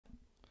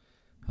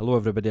Hello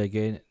everybody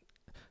again.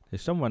 Now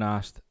someone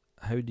asked,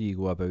 how do you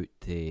go about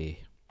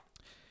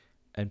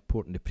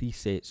importing the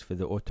presets for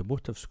the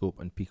automotive scope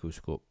and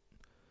Picoscope?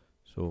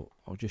 So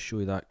I'll just show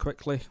you that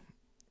quickly.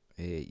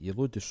 You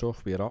load the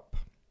software up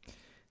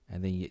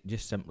and then you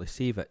just simply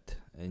save it,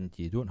 and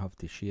you don't have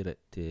to share it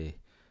to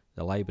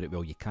the library.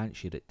 Well, you can't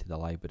share it to the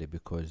library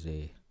because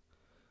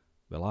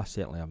well, I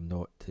certainly am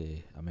not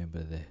a member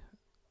of the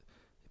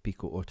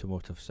Pico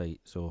automotive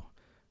site. So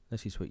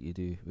this is what you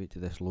do. Wait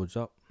till this loads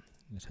up.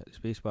 Just hit the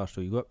spacebar. So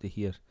you go up to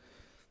here.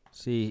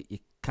 Say you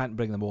can't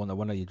bring them all into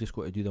one, you just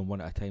got to do them one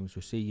at a time.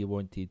 So say you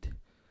wanted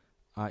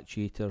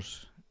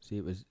actuators, say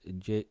it was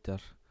injector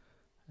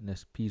and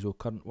this piezo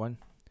current one.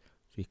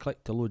 So you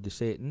click to load the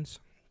settings,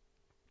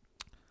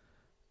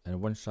 and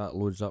once that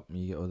loads up and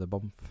you get all the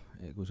bump,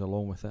 it goes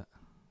along with it.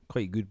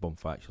 Quite good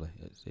bump actually.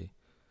 It's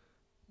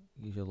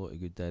gives you a lot of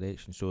good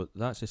direction. So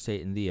that's the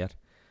setting there.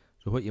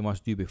 So what you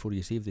must do before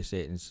you save the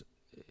settings,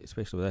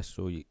 especially with this,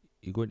 so you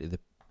go into the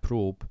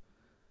probe.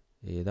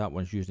 That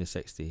one's using a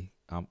 60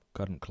 amp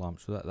current clamp,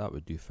 so that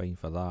would do fine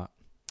for that.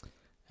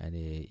 And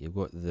you've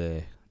got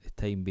the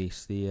time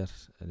base there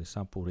and the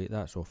sample rate,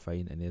 that's all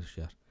fine. And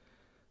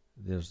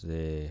there's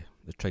the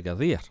trigger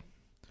there,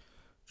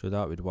 so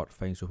that would work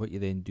fine. So what you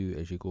then do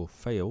is you go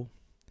File,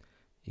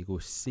 you go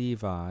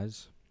Save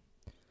As,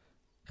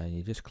 and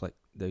you just click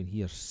down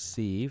here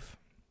Save,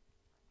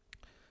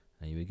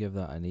 and you would give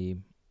that a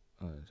name.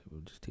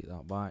 We'll just take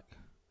that back,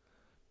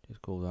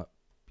 just call that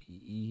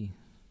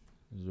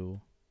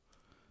piezo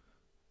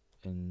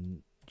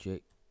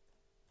injector.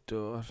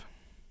 I'll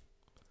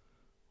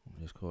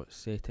just call it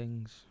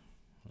settings.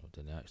 I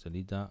didn't actually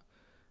need that.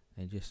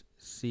 And just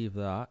save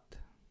that.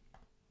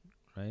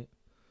 Right,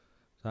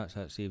 so that's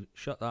that saved.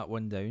 Shut that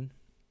one down,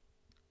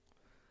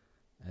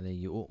 and then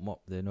you open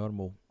up the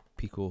normal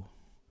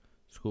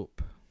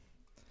Picoscope,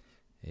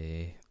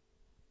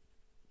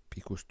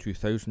 Picos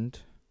 2000,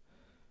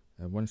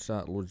 and once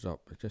that loads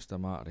up, it's just a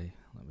matter of,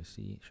 let me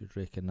see, it should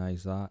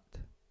recognise that.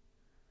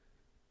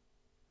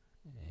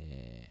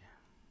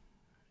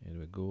 Here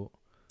we go.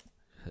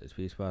 Hit the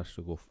spacebar,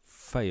 so go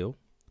File,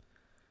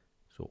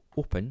 so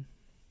Open,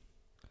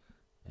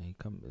 and you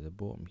come to the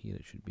bottom here.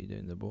 It should be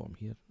down the bottom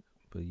here,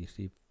 but you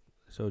see,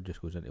 this all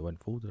just goes into one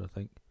folder, I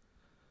think.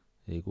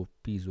 There you go,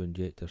 piezo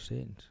injector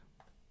settings.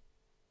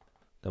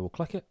 Double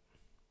click it,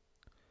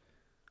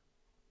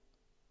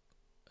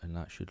 and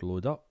that should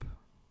load up.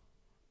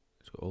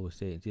 It's got all the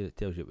settings here. It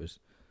tells you it was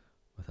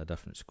with a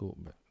different scope,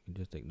 but you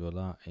can just ignore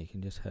that, and you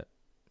can just hit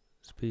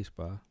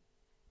spacebar,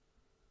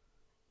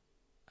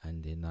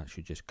 and then that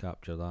should just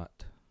capture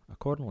that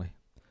accordingly.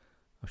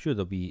 I'm sure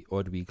there'll be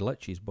odd wee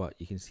glitches, but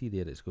you can see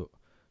there it's got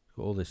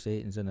all the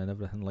settings in and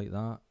everything like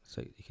that.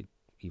 So you could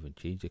even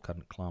change the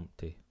current clamp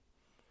to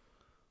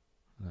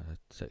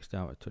 60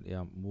 amp or 20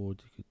 amp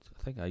mode. I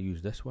think I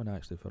use this one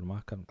actually for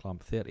my current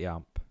clamp, 30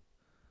 amp.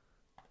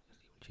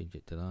 Just even change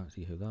it to that,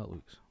 see how that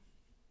looks.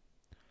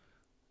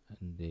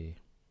 And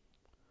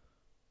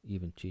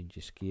even change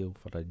the scale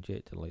for an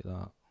injector like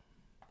that.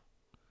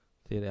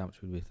 30 amps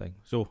would be the thing.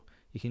 So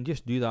you can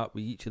just do that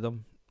with each of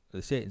them.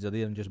 The settings are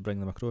there, and just bring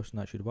them across, and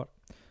that should work.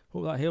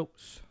 Hope that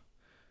helps.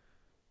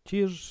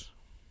 Cheers.